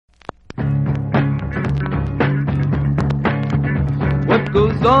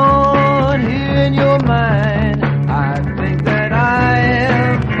goes on here in your mind? I think that I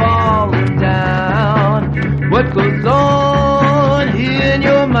am falling down. What goes on here in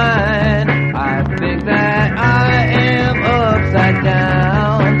your mind? I think that I am upside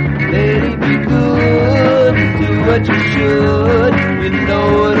down. Lady, be good, do what you should. You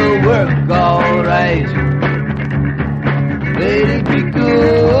know it'll work alright. Lady, be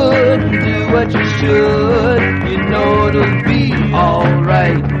good, do what you should. You know it'll be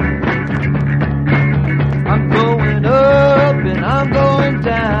alright. I'm going up and I'm going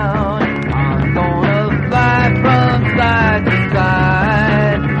down. I'm gonna fly from side to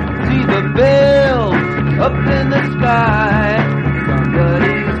side. See the bells up in the sky.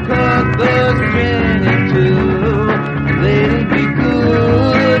 Somebody's cut the string in two. Lady, be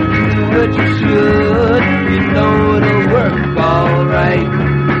good, do what you should. You know it'll work alright.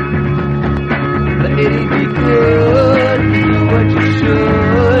 Lady, be good, do what you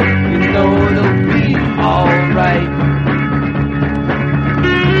should. You know it'll be alright.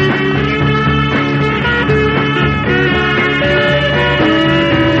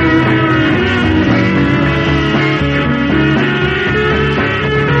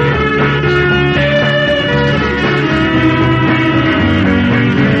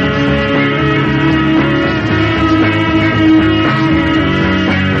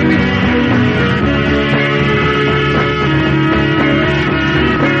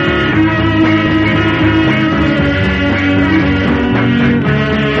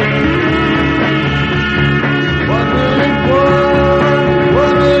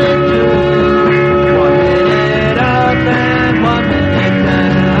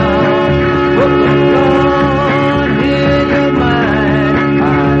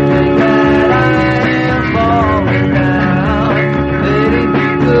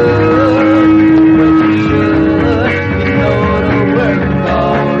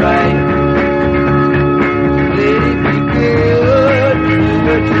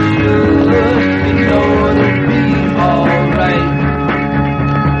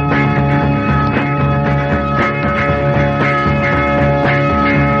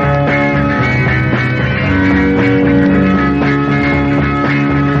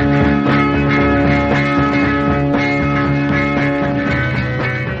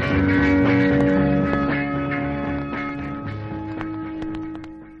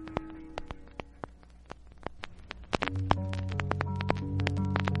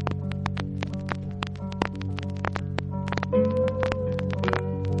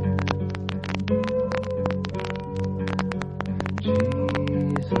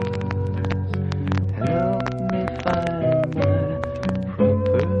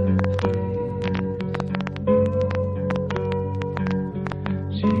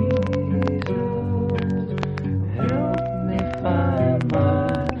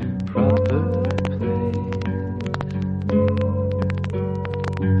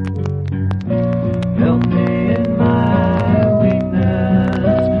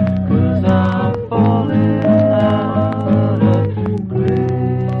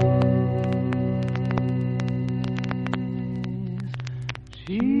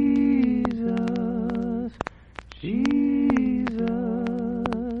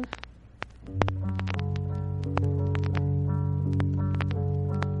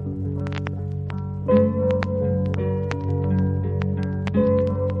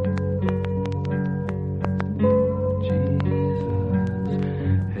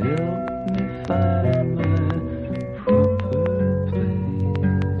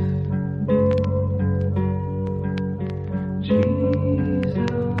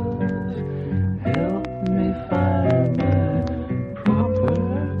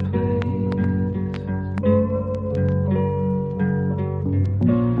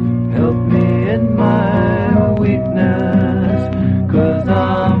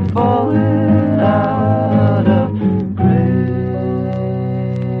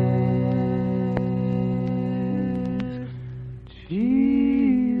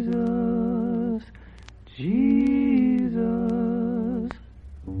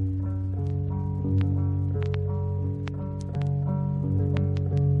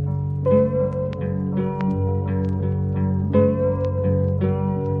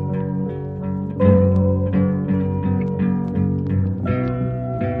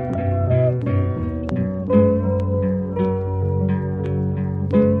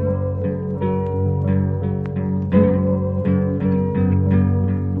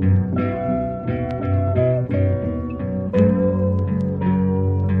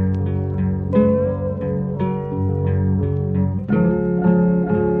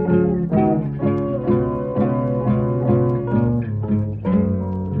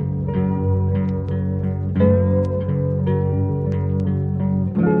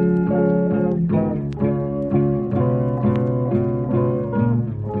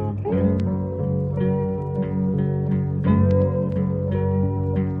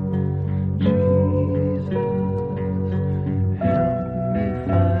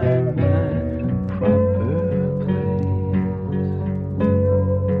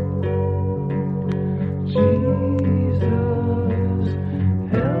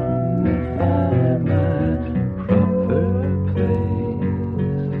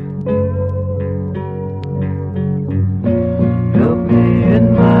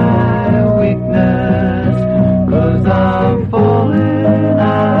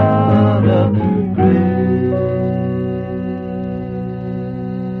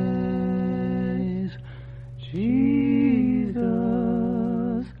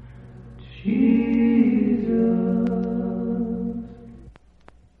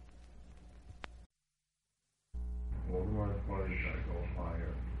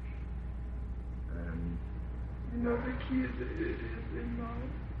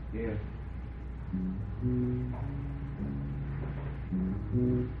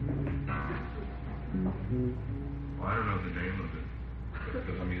 Well, I don't know the name of it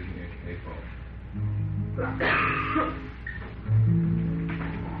because I'm using a phone.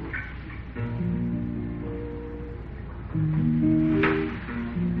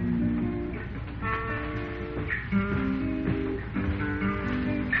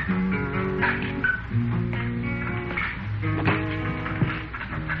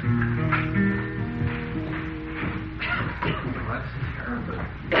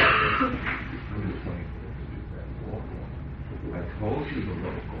 I told you the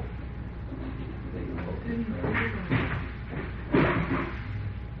local.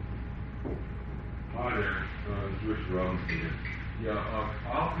 Hi there, it's Rich Robinson here. Yeah,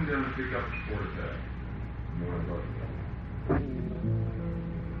 I'll come down and pick up the quarterback. You know what I'm talking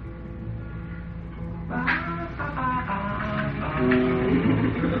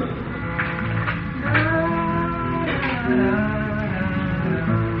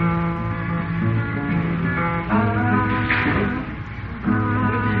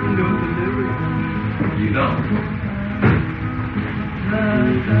You know.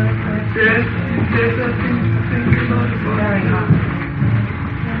 Yes, I think about it very hard.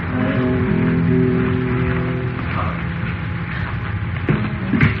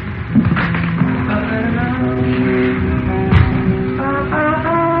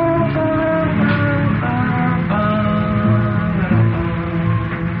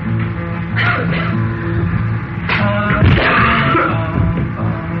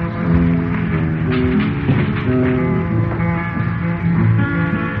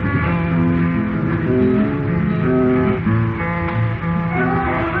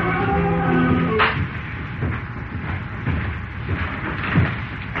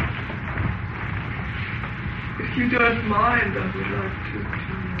 If you don't mind, I would like to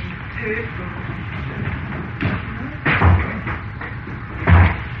taste them.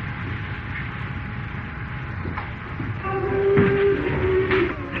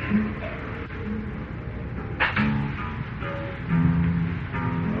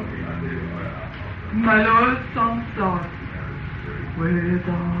 My Lord, some thoughts.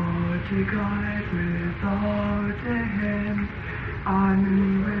 Without a guide, without a hand,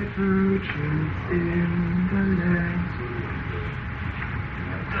 unwed virgins in the land.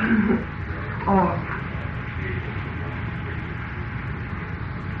 Oh.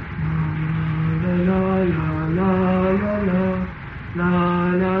 La la la la la la la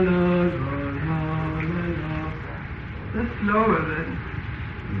la la la la la. That's slower than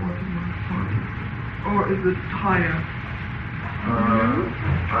what am I talking? Or is it higher?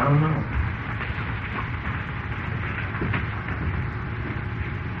 I don't know.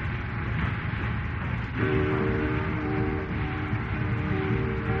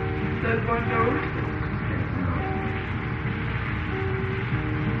 That one note?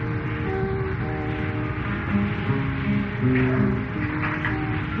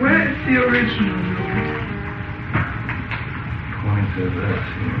 Where is the original note? According to this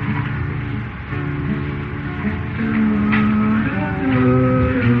here.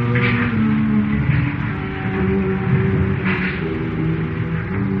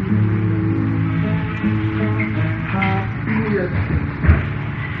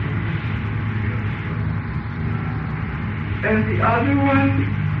 And the other one?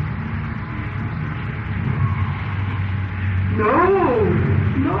 No,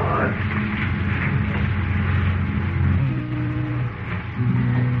 not.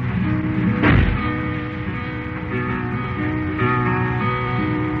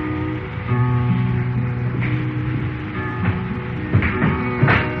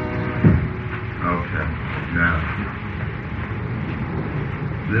 Okay, now,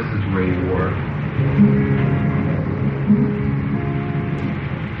 this is where you work.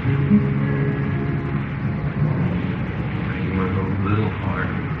 You want to go a little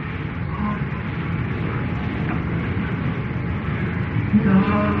harder.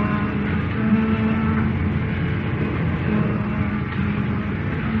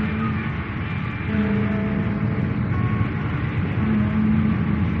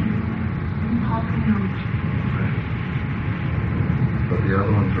 But the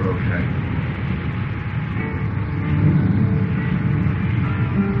other ones are okay.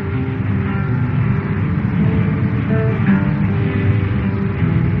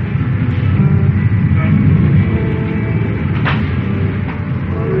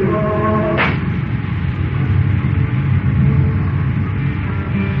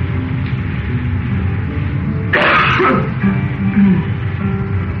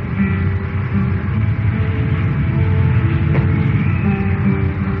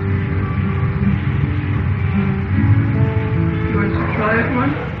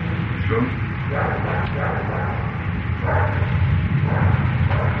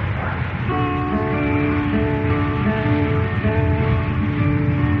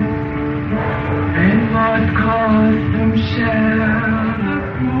 what costume shall the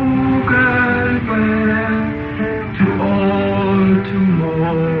Vogel wear to all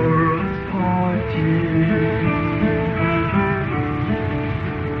tomorrow's party?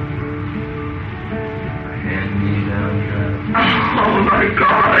 Hand-me-down dress. Oh my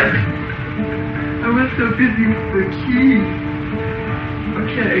God! I was so busy with the keys.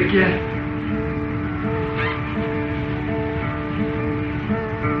 Okay, again.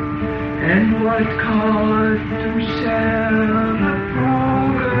 And what costume shall the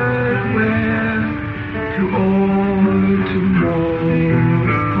Vogel wear to all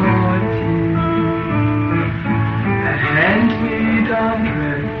tomorrow's party? A hand-me-down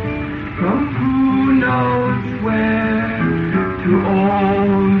dress from who knows where to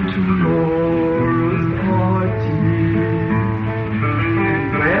all tomorrow's party. And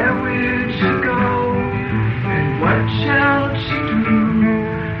where will she go? And what shall she do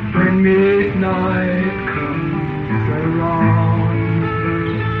when midnight comes around?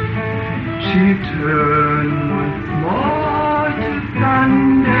 She turned once more to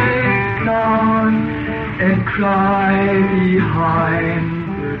Sunday's clown and cry behind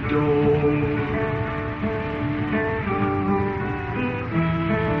the door.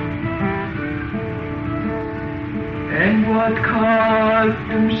 And what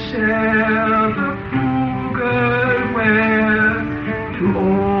costume shall the Vogel wear to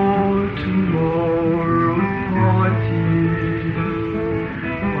all tomorrow's party?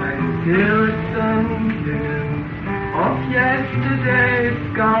 Why silks and glimpse of yesterday's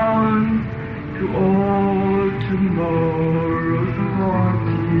gown to all tomorrow's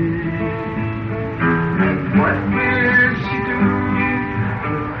party? And what will she do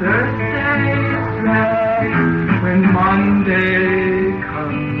with Thursday's dress when Monday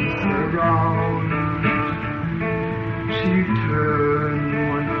comes around? She turned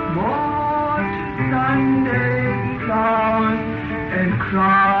once more to Sunday's clown and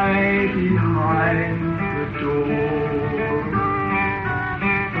cried behind the door.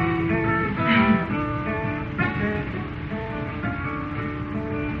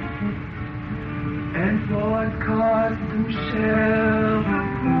 And what costume shall the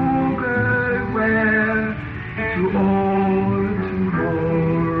Vogel wear to all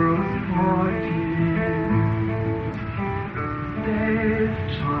tomorrow's party? Today's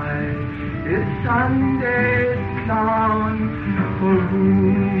child is Sunday's clown, for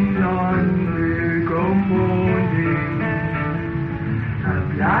whom none will go mourning. A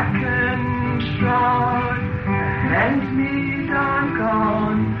blackened shroud, a hand-me-down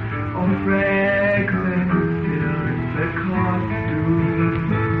gown of fragrant silver costume,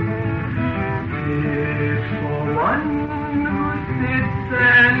 fit for one who sits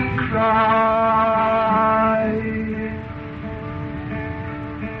and cries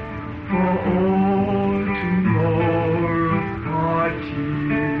for all tomorrow's party.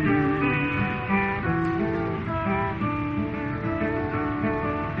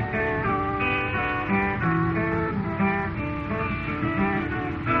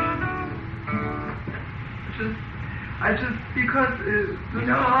 Because the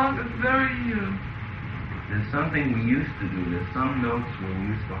song is very... There's something we used to do. There's some notes where we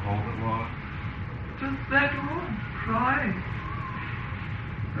used to hold it long. Just that one. Cry.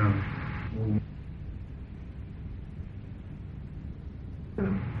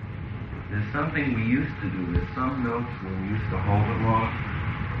 There's something we used to do. There's some notes where we used to hold it long.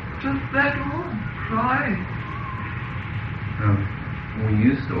 Just that one. Cry. We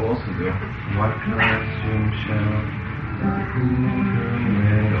used to also do what costume shall the Vogel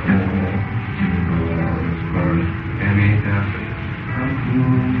wear to all tomorrow's party? And we have to Vogel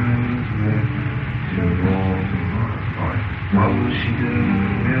wear to all tomorrow's party. What will she do?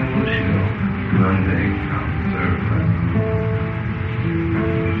 Where will she go? Monday comes around.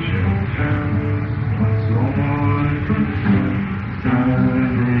 She'll turn once more to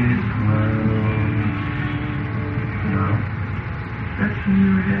Sunday's clown. No. That's in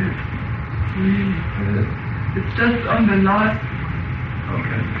your head. Please. It's just on the last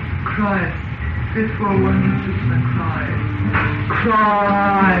cry. Fit for one who sits and cries.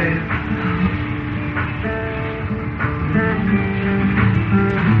 Cries.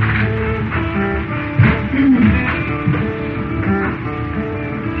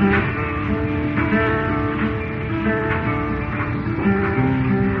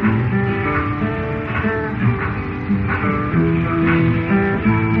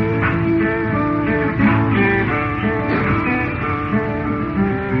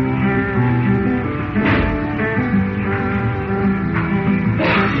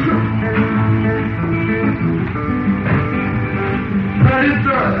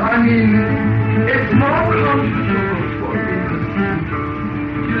 It's more comfortable for me.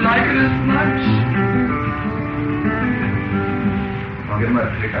 Do you like it as much? I'll get my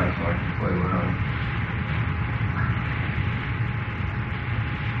pick out so I can play with her.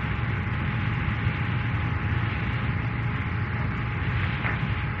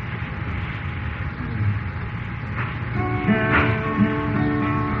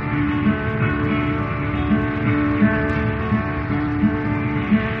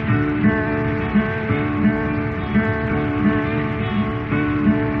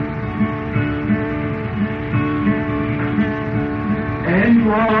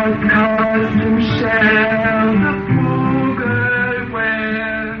 What costume shall the poor girl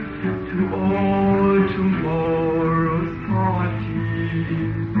wear to all tomorrow's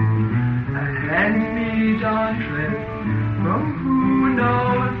parties? A hand-me-down dress from who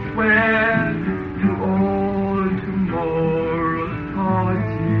knows where to all tomorrow's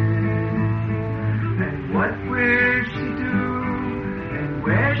parties. And what will she do? And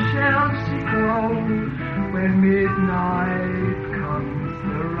where shall she go when midnight comes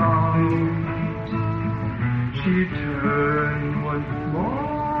around? She turned once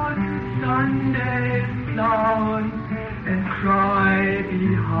more to Sunday's lawn and cried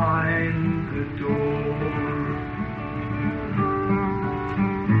behind the door.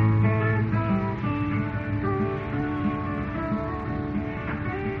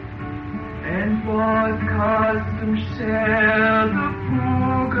 And what costume shall the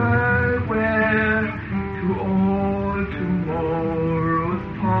poor girl wear to all tomorrow's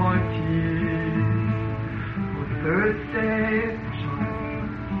parties? For Thursday's child.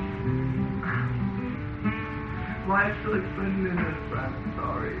 Why I still explain minutes? I'm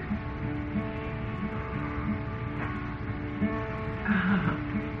sorry.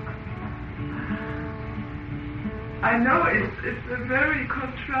 I know it's a very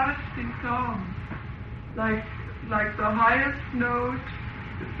contrasting song. Like the highest note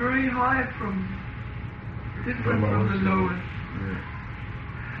is very high different from the lowest. Yeah.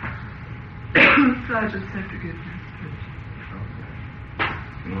 So I just have to get this straight. Okay.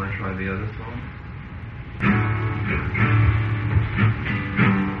 You want to try the other song?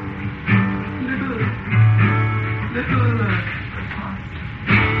 Little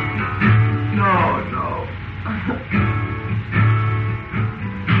No.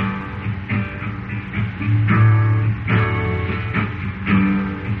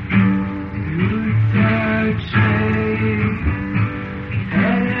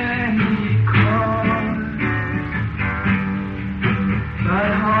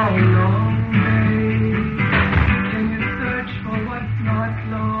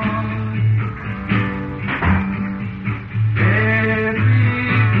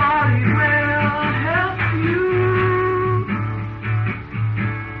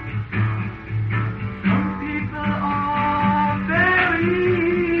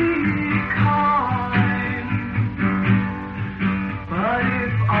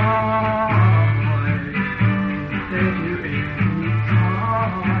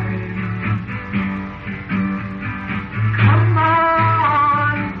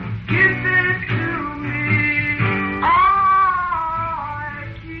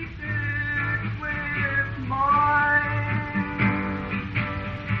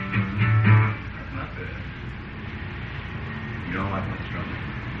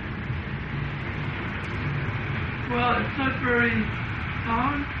 Well, it's not very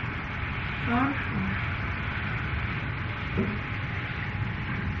soundful.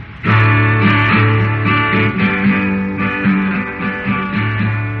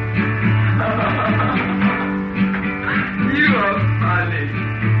 You are funny.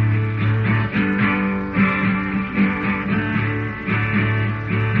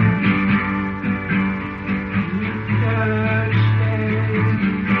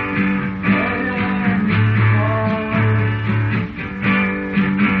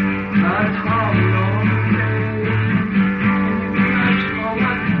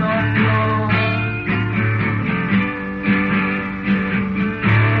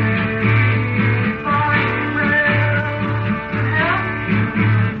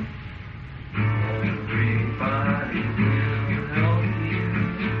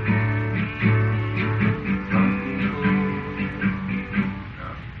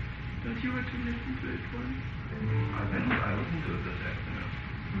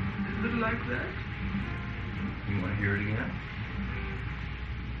 Like that? You want to hear it again?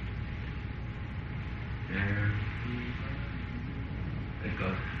 It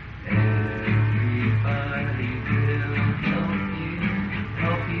goes, everybody will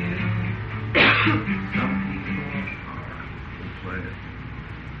help you. Some people, alright, we'll play it.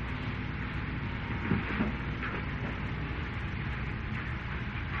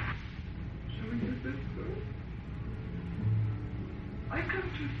 Shall we get this first? I come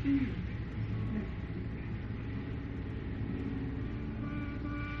to see you.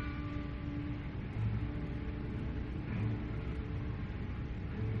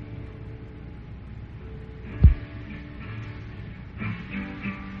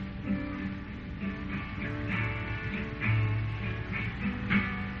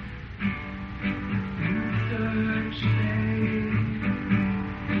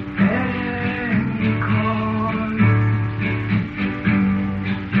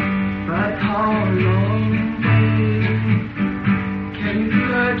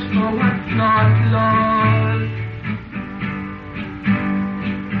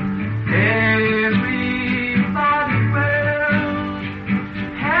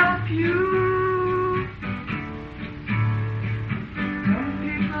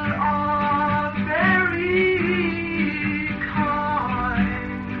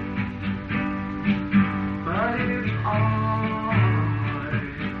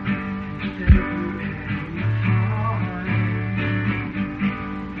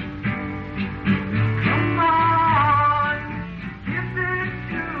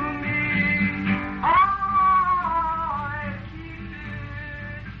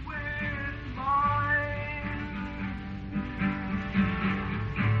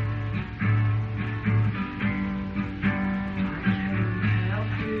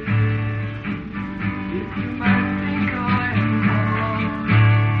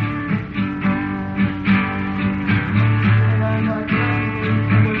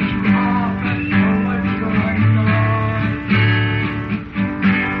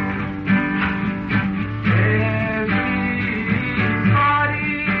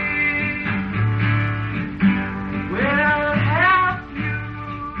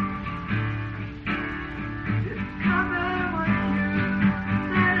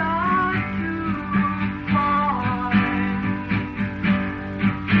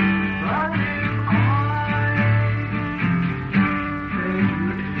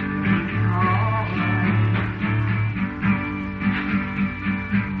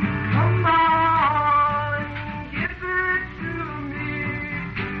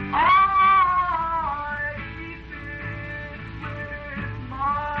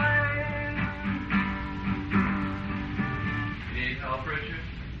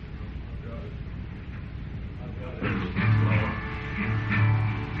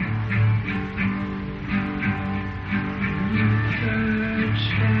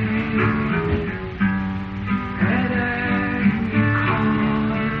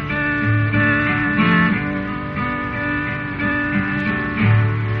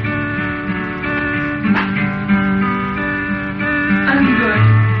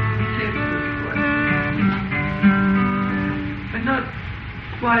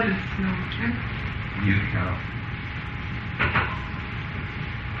 Why the snow, Jack? You count.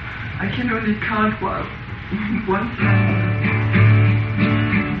 I can only count while one time.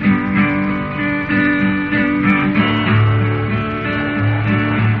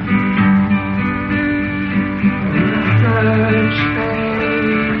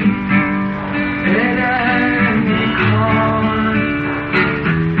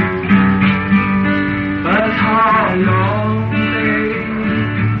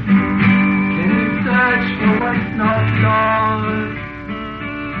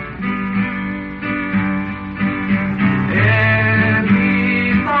 Yeah.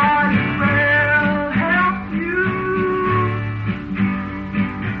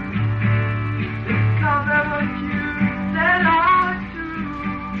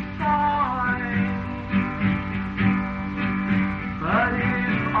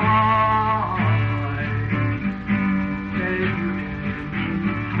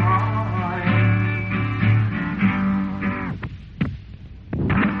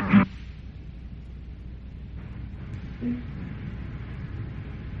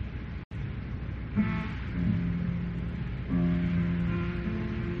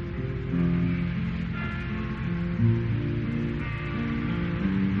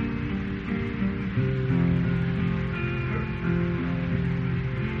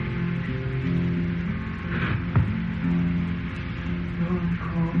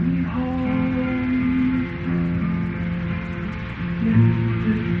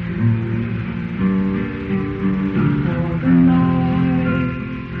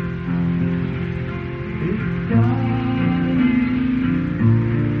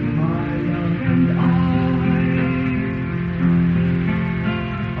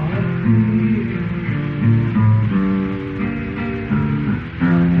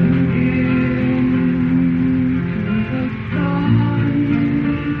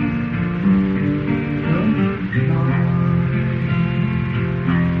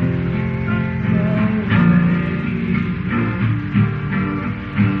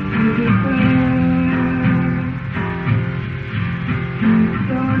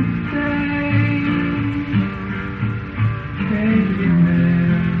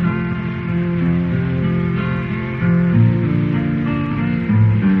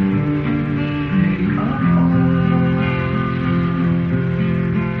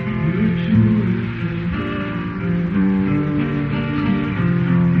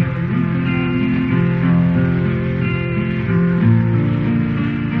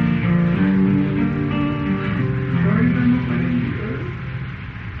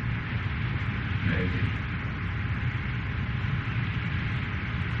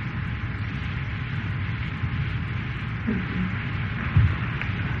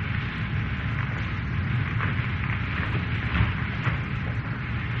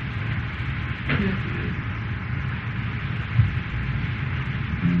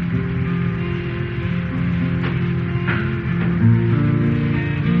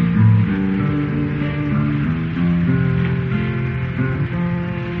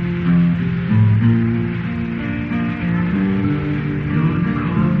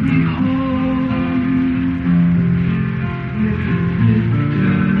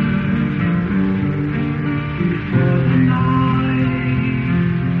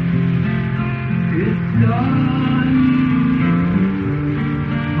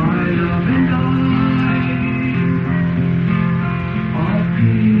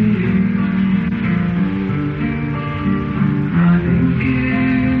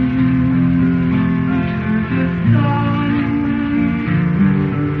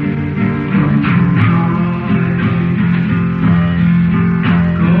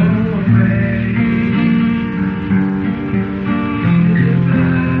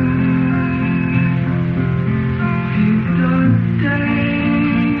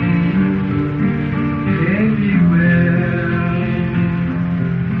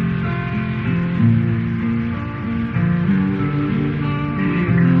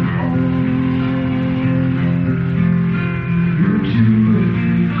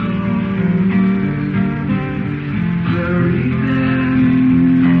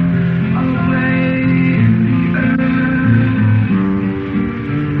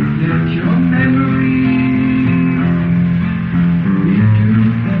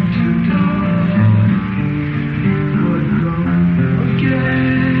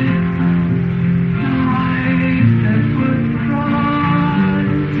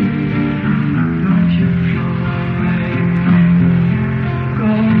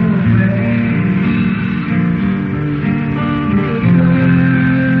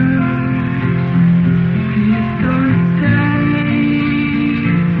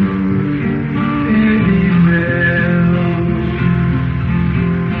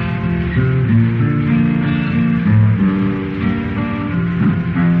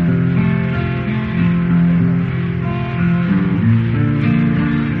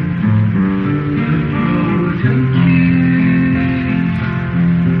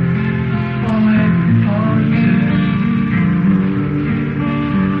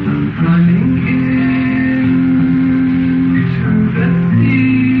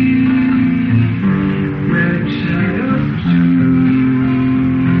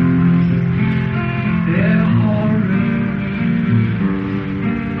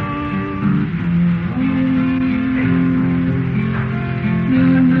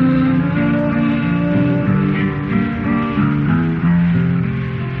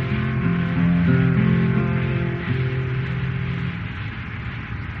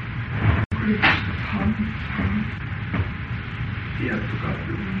 Yeah, I forgot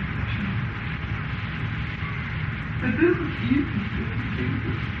to mention. But this is easy to think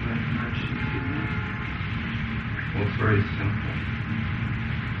this is like much easier. Well, it's very simple.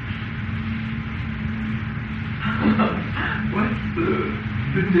 What's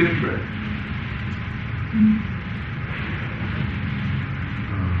the difference?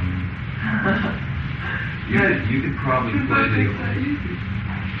 You could probably play the... easy.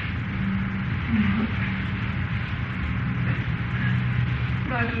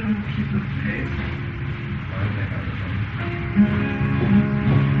 Write it on a piece of paper. I think I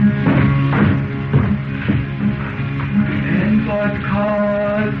And what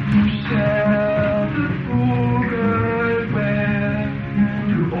cause shall the Vogel wear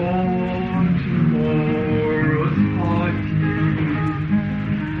to all tomorrow's party?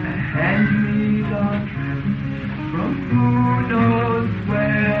 A hand-me-down dress from who knows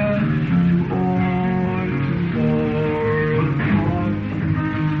where to all tomorrow's party.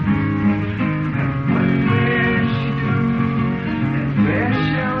 And what will she do? And where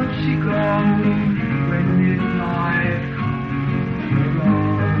shall she go when midnight comes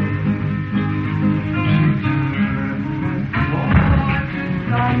around? She turns to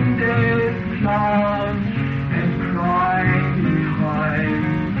Sunday's clown and cries behind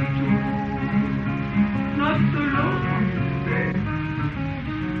the door. Not so long today.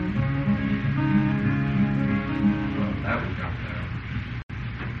 Well, that we got that.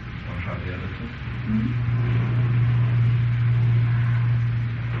 Want to try the other two?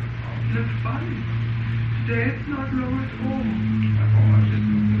 Looks funny. Today it's not low at all. I just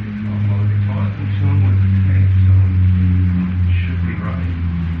moved the guitar. Well, the guitar isn't tuned with the tape, so it should be right.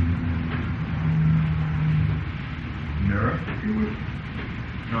 Mirror?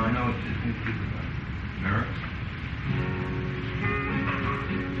 No, I know it's just needs to be right. Mirror?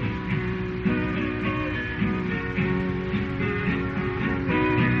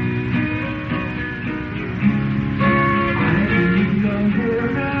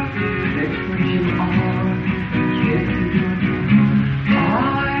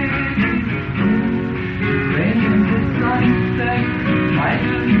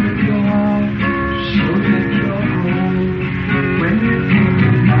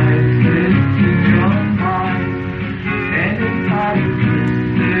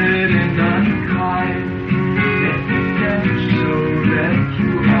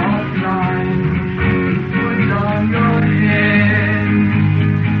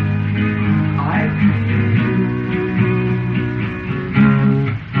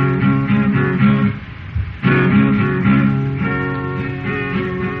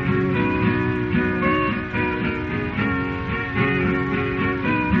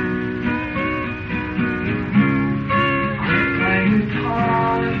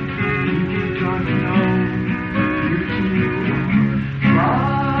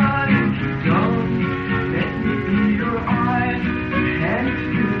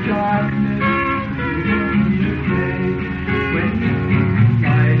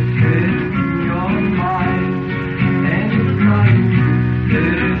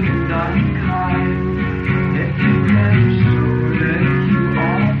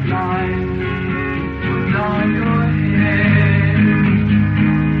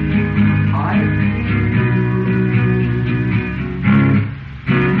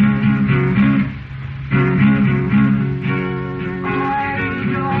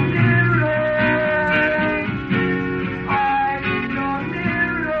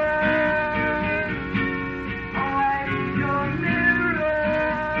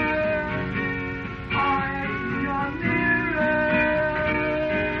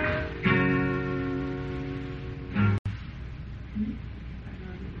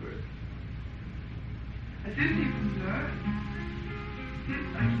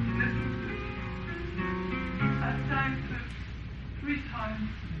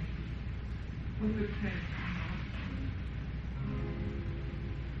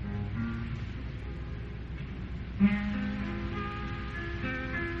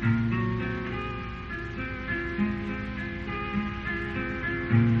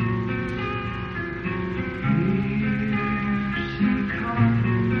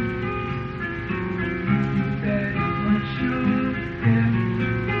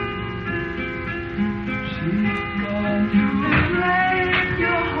 She's gone to break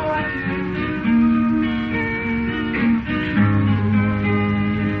your heart in two.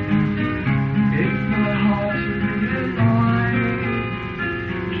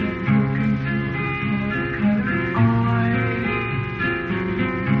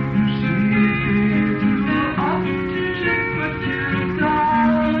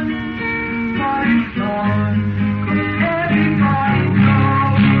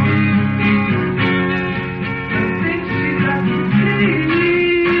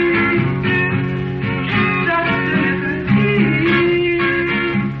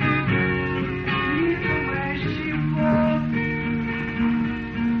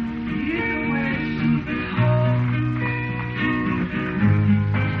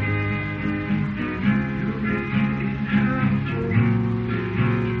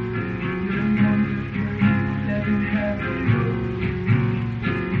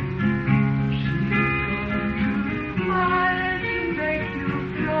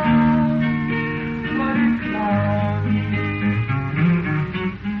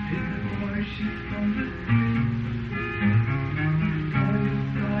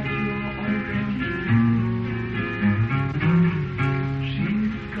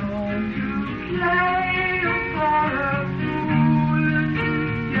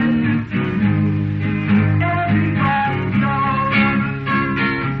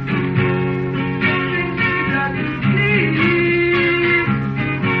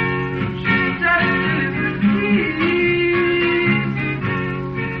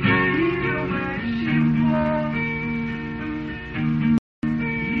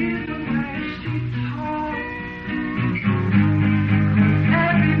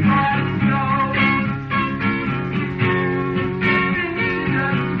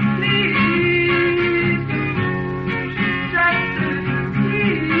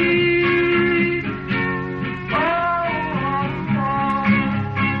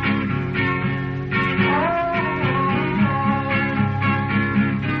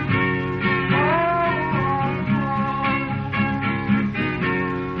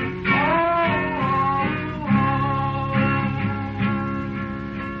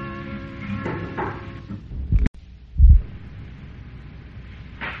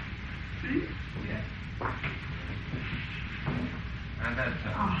 Yeah. How'd that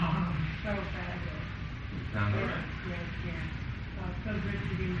sound? Oh, so fabulous. Sound all right? Yes, yes. So good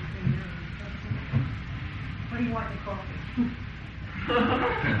to be in there. What do you want in coffee?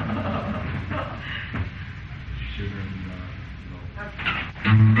 Sugar and milk.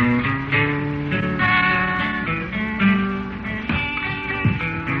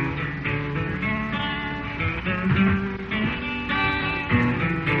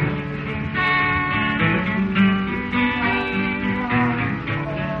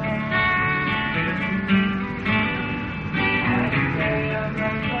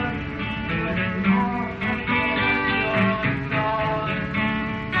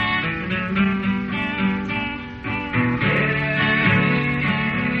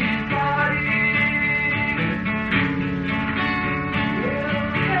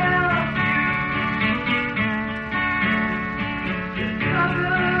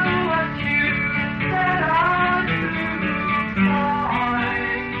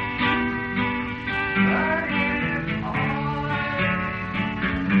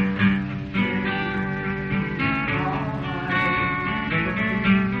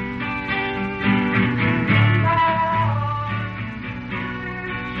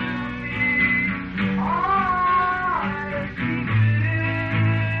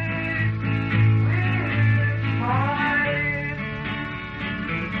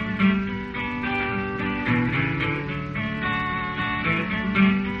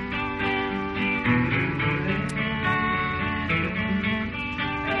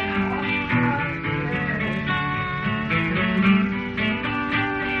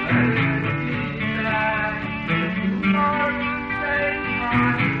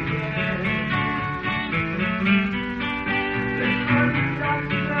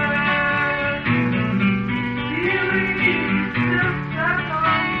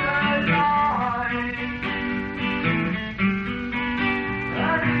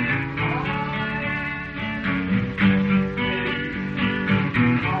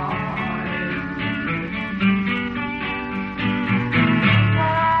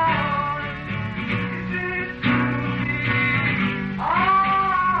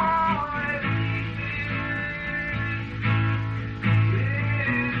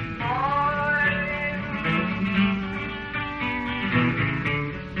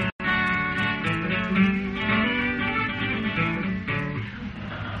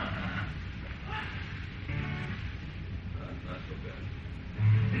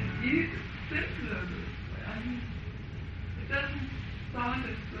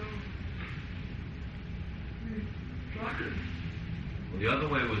 The other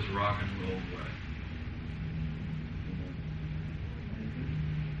way was rock and roll way.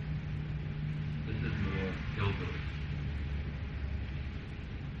 This is more hillbilly.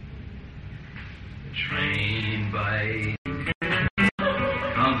 The train by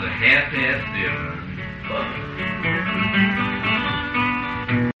comes a half-ass dinner.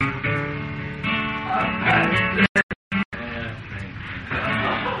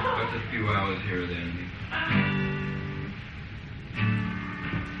 That's a few hours here or there.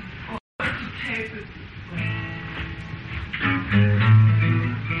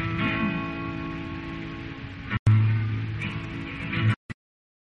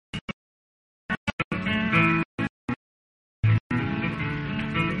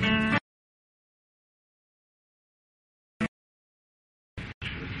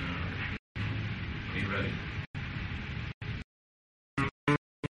 Are you ready?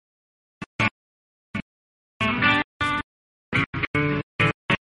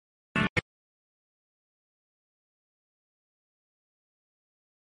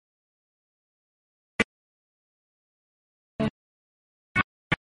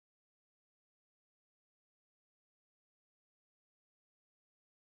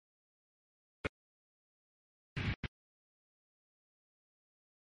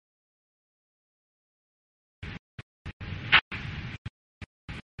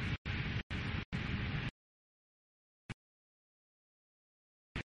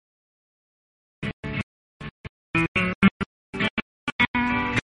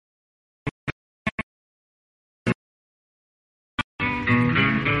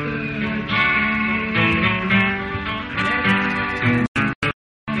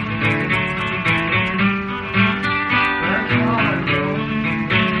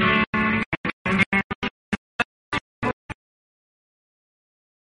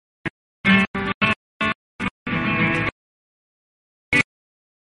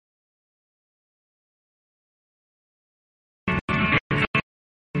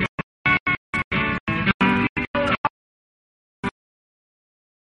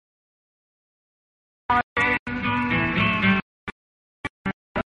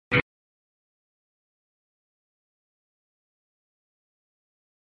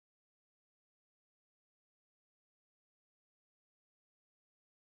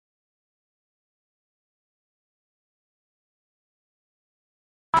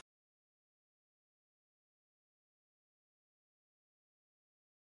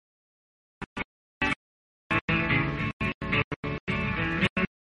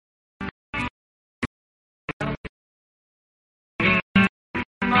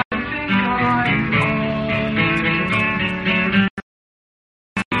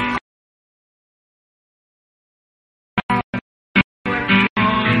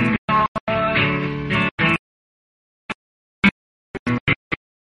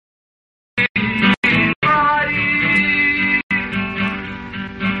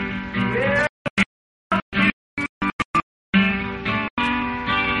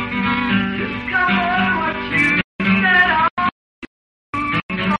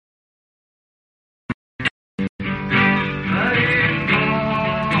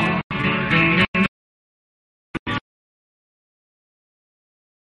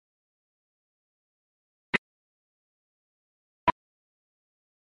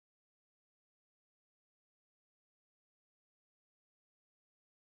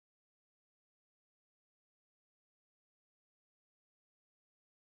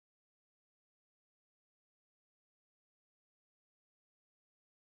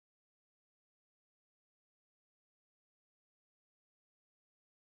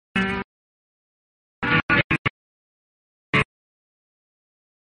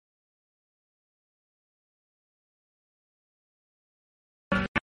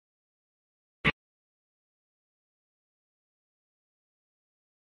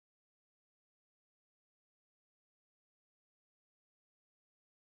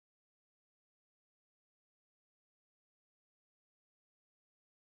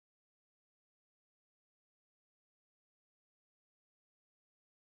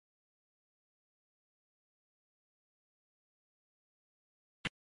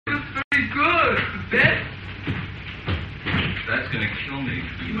 kill me.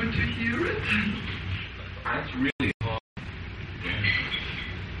 You want to hear it? That's really hard. Yeah.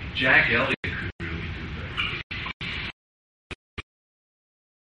 Jack Elliott could really do that.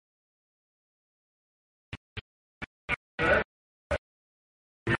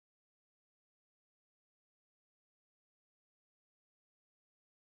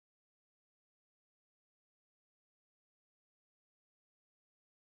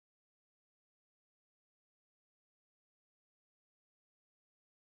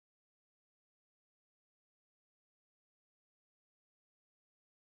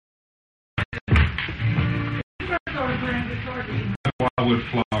 Wildwood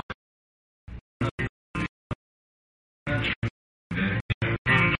flower.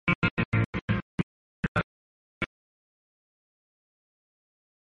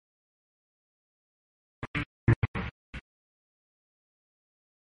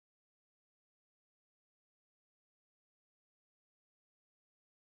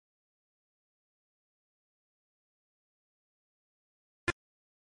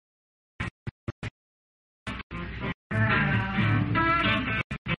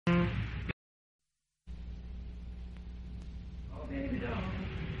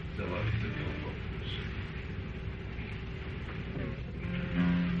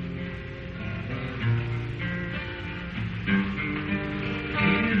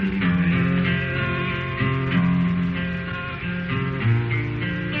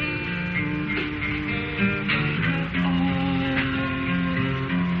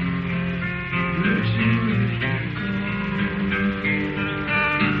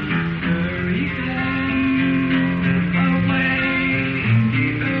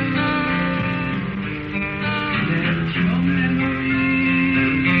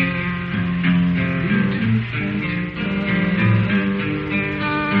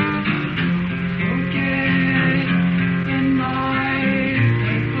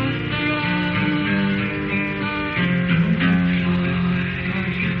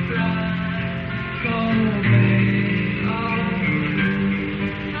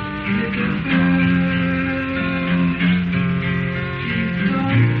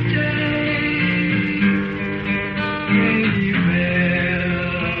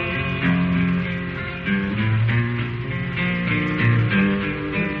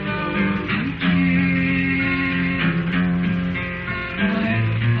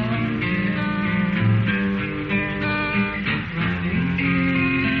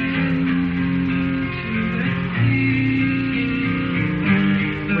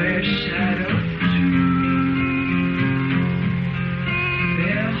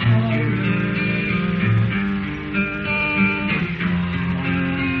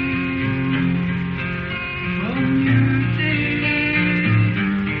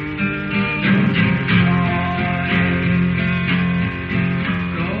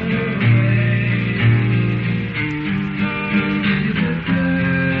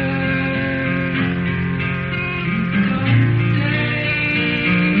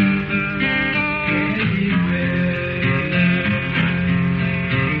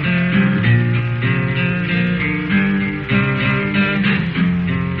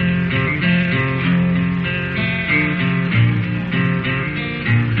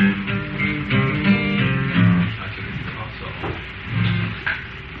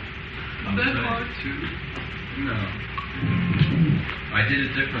 No. I did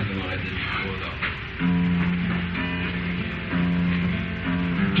it different than what I did before, though.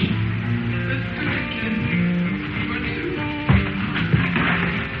 Let's do it again. One, two.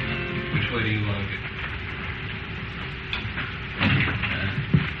 Which way do you like it?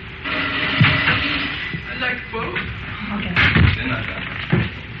 I like both. Okay. They're not that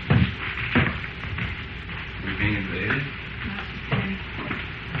much. We're being invaded?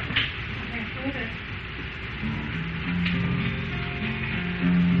 Next with it.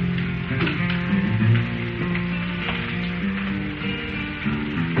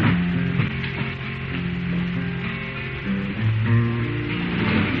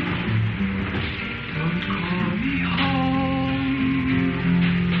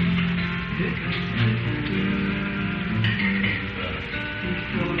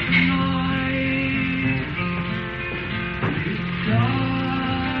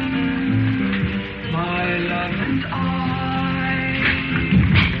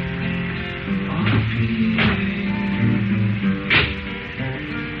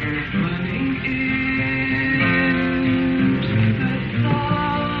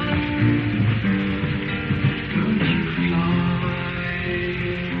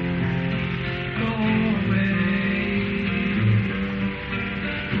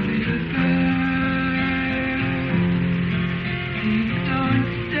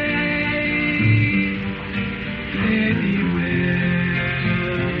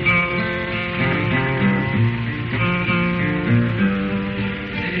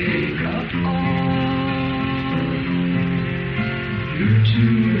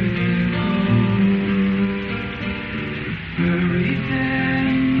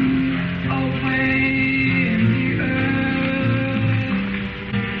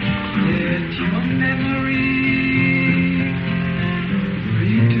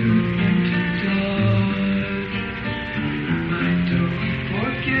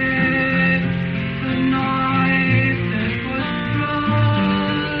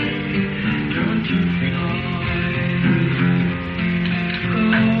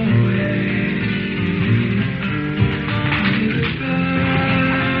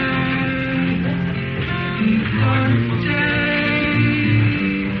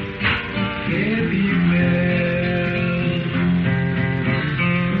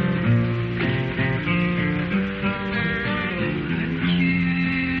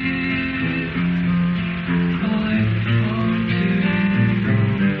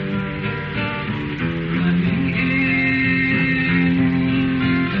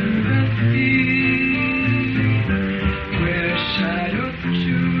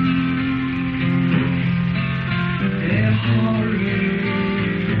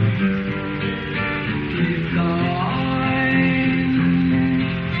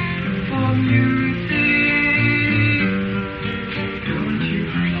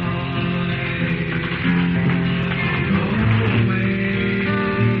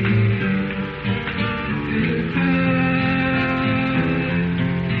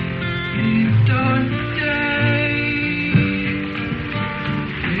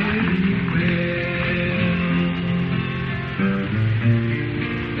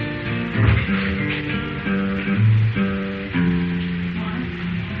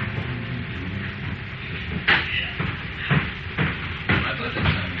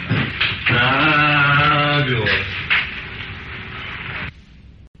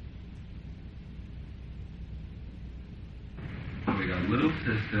 little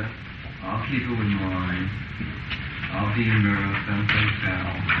sister. I'll keep her with mine. I'll be in Miro, someplace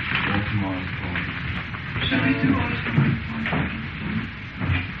else. All tomorrow's points. Shall we do all tomorrow's points?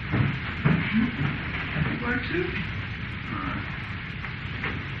 Where to? Alright.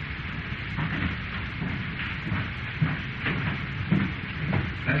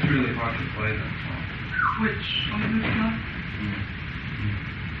 That's really hard to play, that song. Which on this one?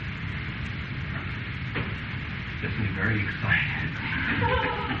 Gets me very excited.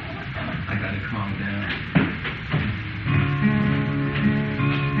 I gotta calm down.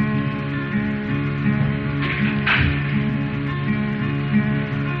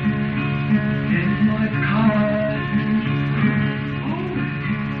 In my car.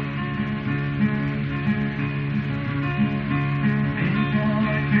 In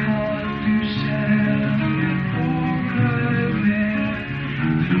my car to share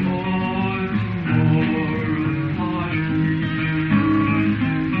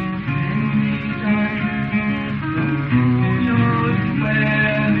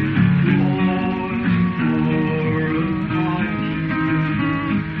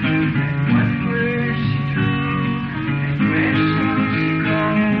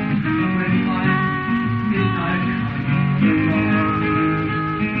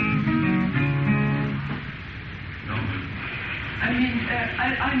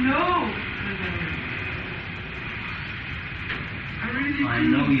I know. I really do. I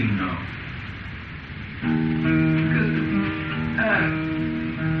know you know. Because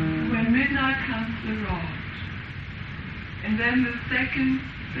when midnight comes the rod, and then the second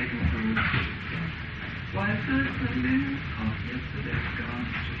group, why does the limit of yesterday's gone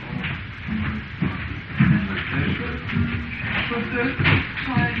to all tomorrow's party? And the third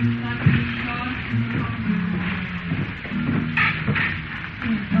time Sunday's gone.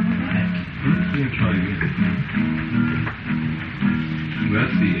 Yeah, try again.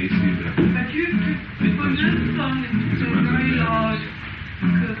 That's the AC there. But you put this song into very loud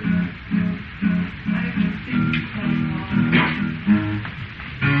because I have to sing so loud.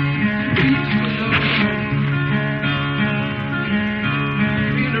 Reach for those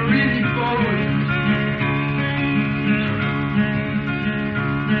feel really forward.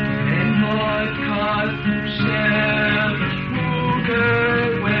 And what caused to share the sugar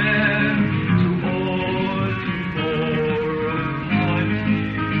when to all tomorrow party.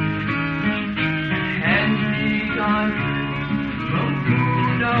 And be done from who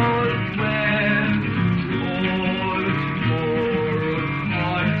knows where to all tomorrow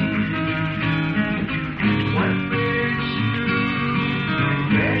party. What will she do? And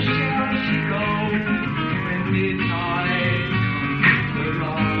where shall she go when midnight comes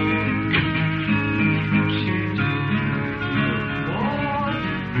around? She took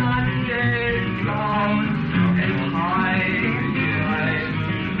Sunday long and high.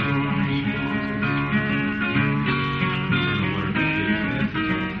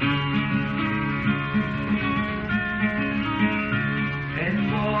 And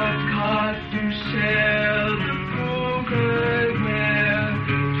what costume shall the broker wear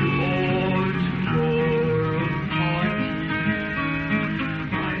to all tomorrow's party?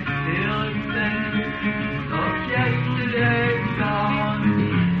 My silks and of yesterday's gone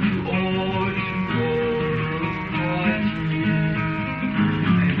to all tomorrow's party.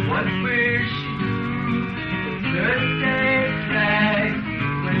 And what will she do with Thursday's flag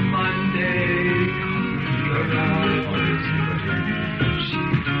when Monday comes around? She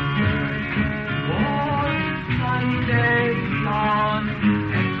wore Sunday's lawn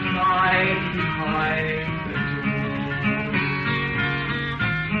and cried behind the door.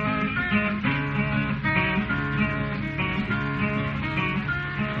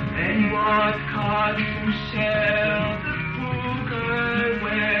 And what costume shall the booger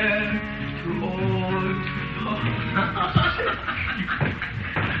wear to all tomorrow?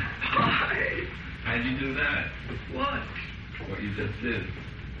 Why? How'd you do that? What? What you just did.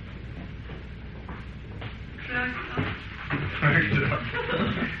 Cracked up.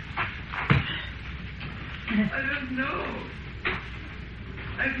 I don't know.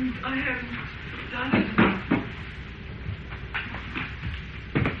 I haven't done it.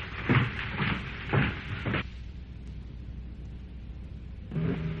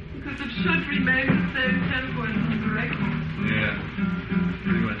 Because it should remain the same tempo as on the record. Yeah.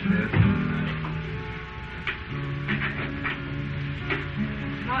 Pretty much it.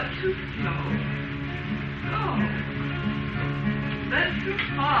 Not too slow. Oh, that's too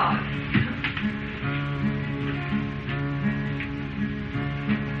fast.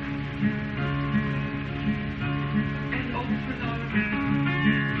 And open up.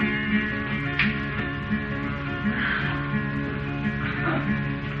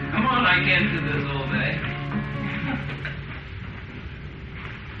 drink into this all day.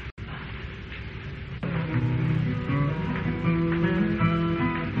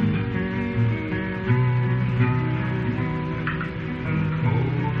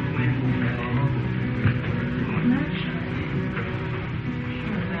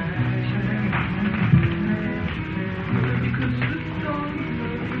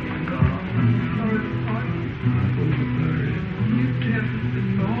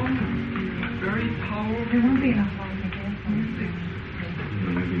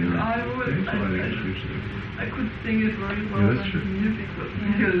 I could sing it very well, but the music was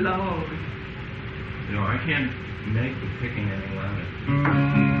really loud. You know, I can't make the picking any louder.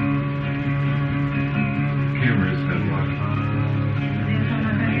 Cameras have what?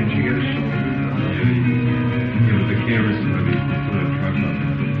 Did you get a shoulder? Yeah, with the cameras and maybe put a truck up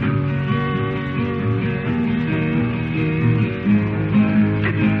there.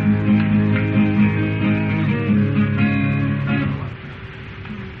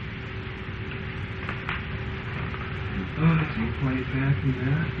 Play it back and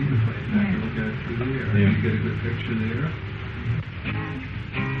that. You can play it back and look at it through there. Yeah. You get a good picture there.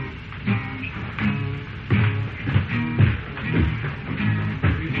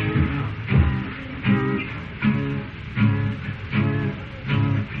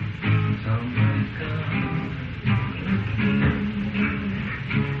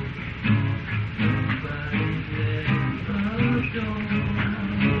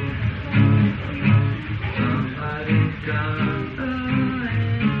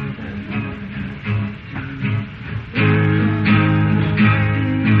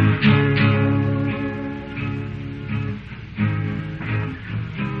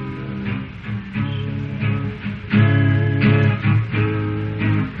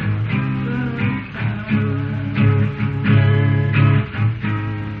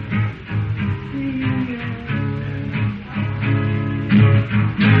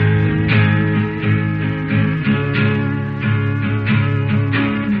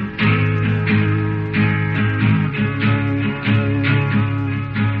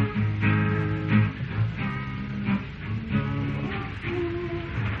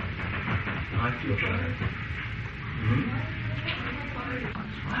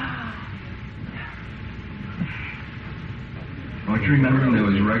 Don't you remember there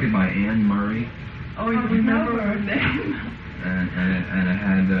was a record by Anne Murray? Oh, you remember her name? And it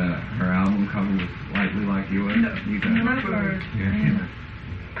had her album cover was Slightly Like Yours. No, You got it. never. Yeah.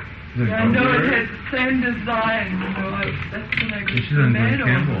 Yeah, I know it had the same design. You know, that's when I got She's on tomato.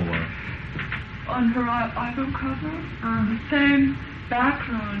 Campbell or? On her album cover, the same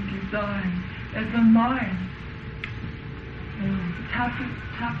background design as on mine.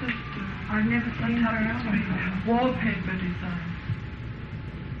 Tapestry. I've never seen her album. Wallpaper design.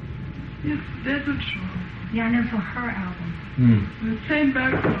 Yes, that's a true. Yeah, I never saw her album. The same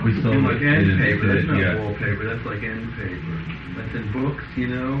background. We saw Like end paper, that's not yeah. wallpaper, that's like end paper. That's in books, you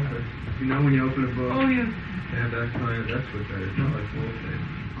know? That's, you know when you open a book, Oh, yes. they have that kind of, that's what that is, not like wallpaper.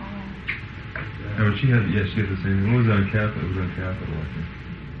 Oh. Oh, she had the same. What was it on Capital? It was on Capital, I think.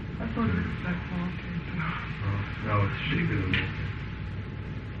 I thought it was like wallpaper. No, it's cheaper than wallpaper.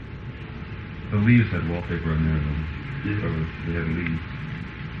 The leaves had wallpaper on there, though. Yeah. So they had leaves.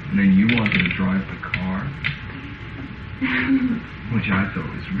 And then you wanted to drive the car, which I thought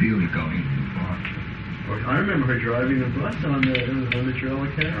was really going too far. I remember her driving the bus on the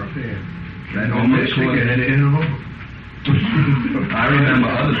Trailer Caravan. That almost caused I remember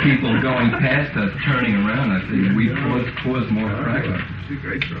other people going past us, turning around. I said, we caused more traffic. She's a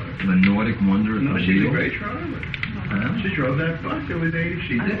great driver. The Nordic Wonder of No, the she's a wheel. great driver. Huh? She drove that bus. It was 80.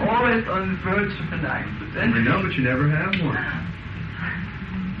 She did. I'm always on the verge of an accident. I know, but you never have one.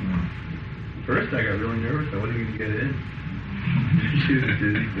 First, I got really nervous. I wasn't going to get in. She was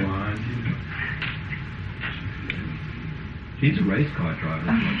dizzy, blonde. She's a race car driver.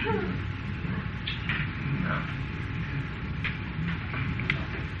 No.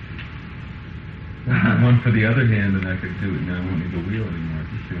 One for the other hand, and I could do it now. I won't need the wheel anymore.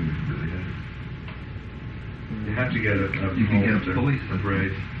 This thing is really heavy. You have to get a You can get a holster, pulley a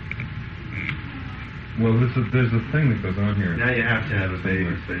brace. Well, there's a thing that goes on here. Now you have to have a baby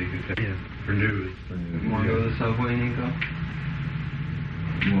so you can take for news. You want to go to the subway, Nico?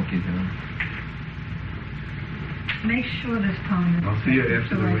 Walk you down. Make sure this time. I'll see you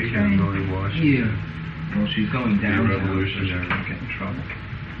after the weekend. I'm going to Washington. Yeah. Well, she's going Be a down. revolutionary. She'll get in trouble.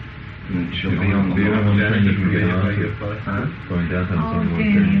 And then she'll Yeah, be on the the whole other one train you can get If I on. get busted. Huh? Going downtown. Oh, somewhere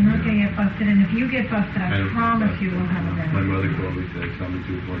Dan, there, you're not yeah. going to get busted. And if you get busted, I promise you will have a My remedy. mother called me and said, come to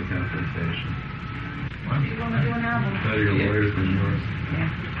 240 Campbell Station. You want to do an album? Better your lawyers than yours.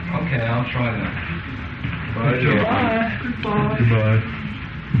 Okay, I'll try that. Bye, Joe. Goodbye. Goodbye.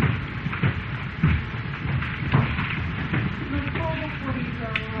 Let's go before you go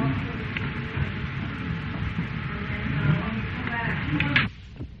off. And then come back.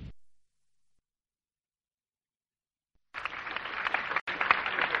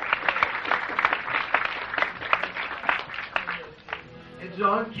 It's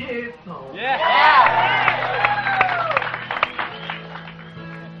John Cage song.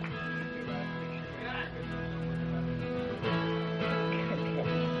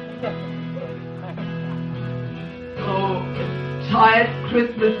 So, Child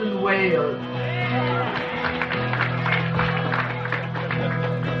Christmas in Wales.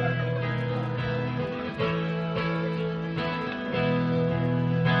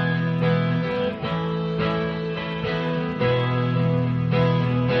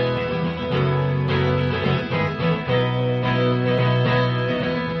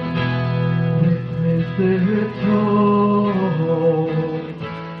 Mistletoe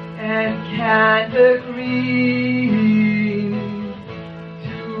and candle green,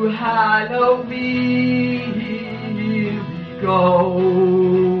 to Halloween we go.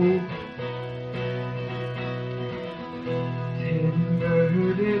 10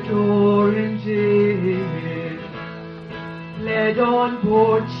 murdered oranges laid on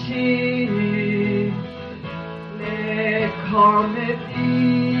board sheets, let comedy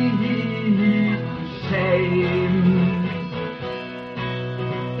shame.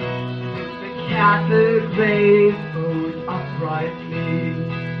 The castle grave goes uprightly,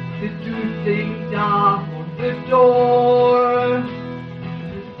 seducing down the door.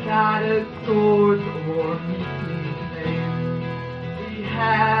 The scattered swords or meeting flame, we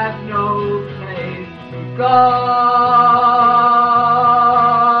have no place to go.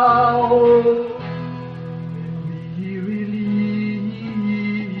 We release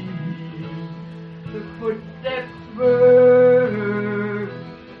the footsteps were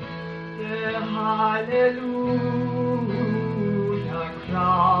the hallelujah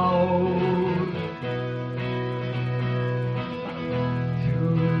crowd.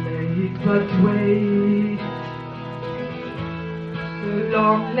 Too late, but wait, the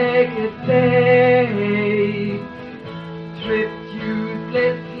long-legged babe tripped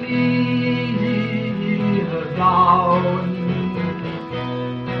uselessly around.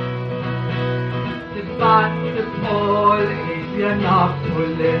 Sebastopol,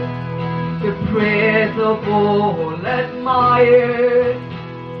 Adrianopolis, the prayers of all admired,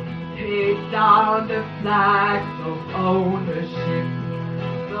 take down the flags of ownership,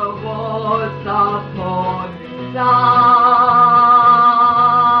 the walls are falling down.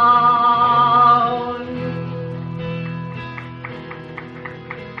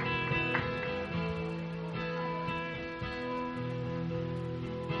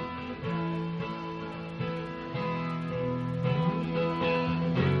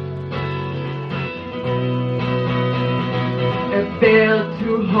 A bell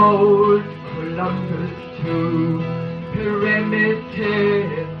to hold Columbus to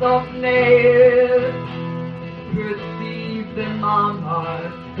perimeters of nails, perceive the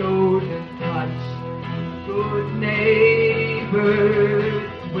mama's golden touch, good neighbors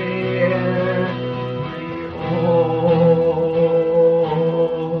where we all.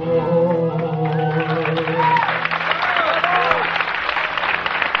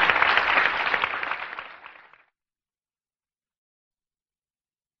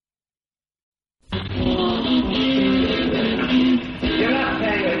 You're not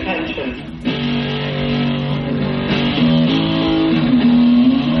paying attention.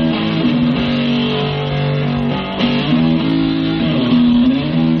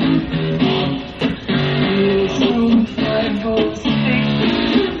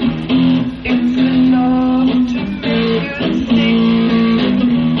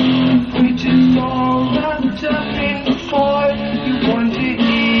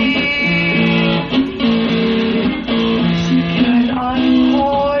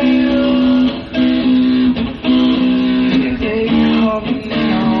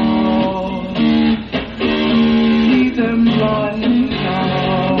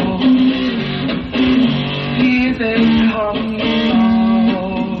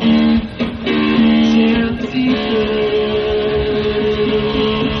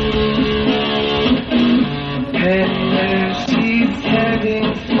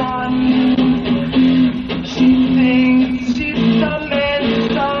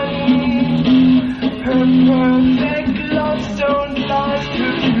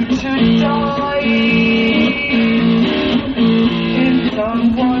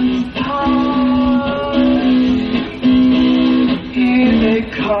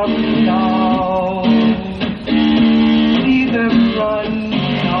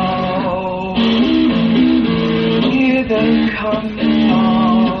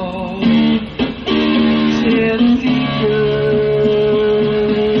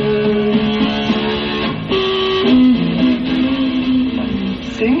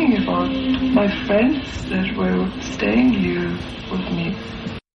 my friends that were staying here with me.